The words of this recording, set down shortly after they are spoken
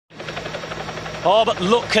Oh, but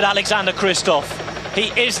look at Alexander Kristoff. He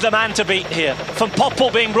is the man to beat here. Van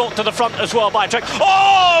Poppel being brought to the front as well by Trek.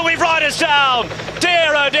 Oh, we've riders down!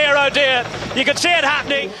 Dear, oh dear, oh dear. You can see it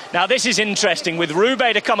happening. Now, this is interesting. With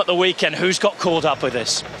Roubaix to come at the weekend, who's got caught up with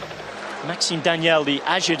this? Maxime Daniel, the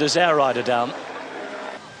Azure Desert rider, down.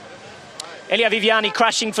 Elia Viviani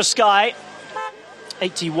crashing for Sky.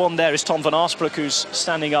 81 there is Tom van Arsbroek, who's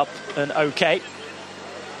standing up and okay.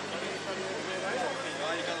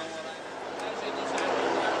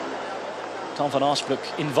 Tom van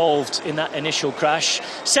Arsbroek involved in that initial crash.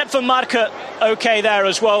 Sepp van Marke okay there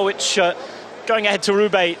as well, which going ahead to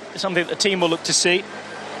Roubaix is something that the team will look to see.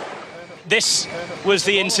 This was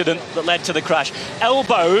the incident that led to the crash.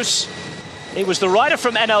 Elbows. It was the rider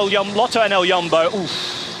from Lotto NL Jumbo.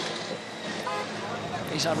 Oof.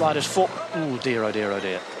 He's had riders foot. Oh dear, oh dear, oh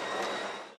dear.